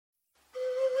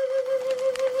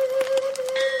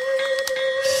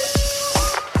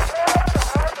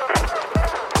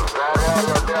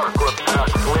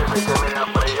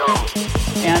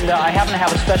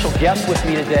have a special guest with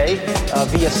me today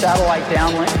via satellite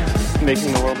downlink.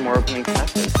 Making the world more open and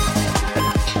connected.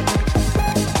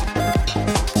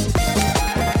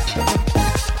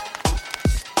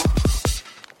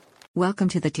 Welcome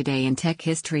to the Today in Tech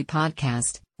History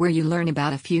podcast, where you learn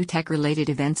about a few tech-related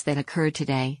events that occurred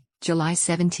today, July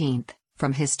 17th,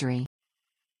 from history.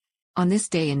 On this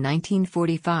day in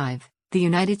 1945, the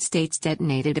United States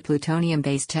detonated a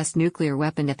plutonium-based test nuclear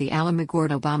weapon at the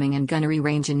Alamogordo Bombing and Gunnery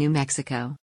Range in New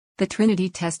Mexico. The Trinity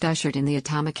test ushered in the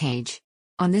atomic age.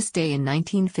 On this day in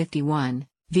 1951,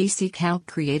 VC-Calc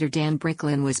creator Dan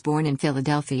Bricklin was born in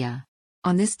Philadelphia.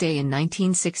 On this day in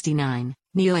 1969,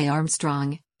 Neil A.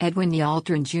 Armstrong, Edwin E.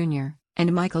 Aldrin Jr.,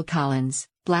 and Michael Collins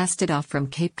blasted off from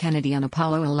Cape Kennedy on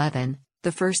Apollo 11,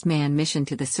 the first manned mission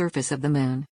to the surface of the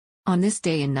moon. On this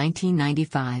day in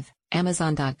 1995,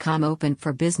 Amazon.com opened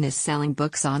for business selling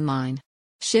books online.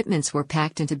 Shipments were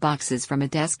packed into boxes from a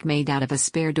desk made out of a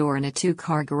spare door in a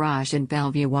two-car garage in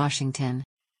Bellevue, Washington.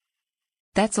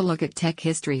 That's a look at tech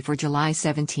history for July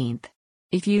 17th.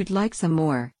 If you'd like some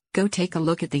more, go take a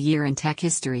look at the year in tech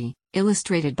history,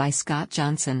 illustrated by Scott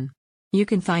Johnson. You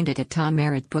can find it at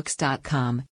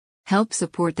tommerrittbooks.com. Help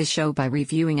support the show by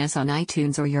reviewing us on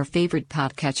iTunes or your favorite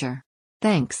podcatcher.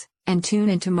 Thanks, and tune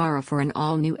in tomorrow for an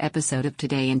all-new episode of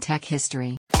Today in Tech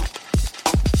History.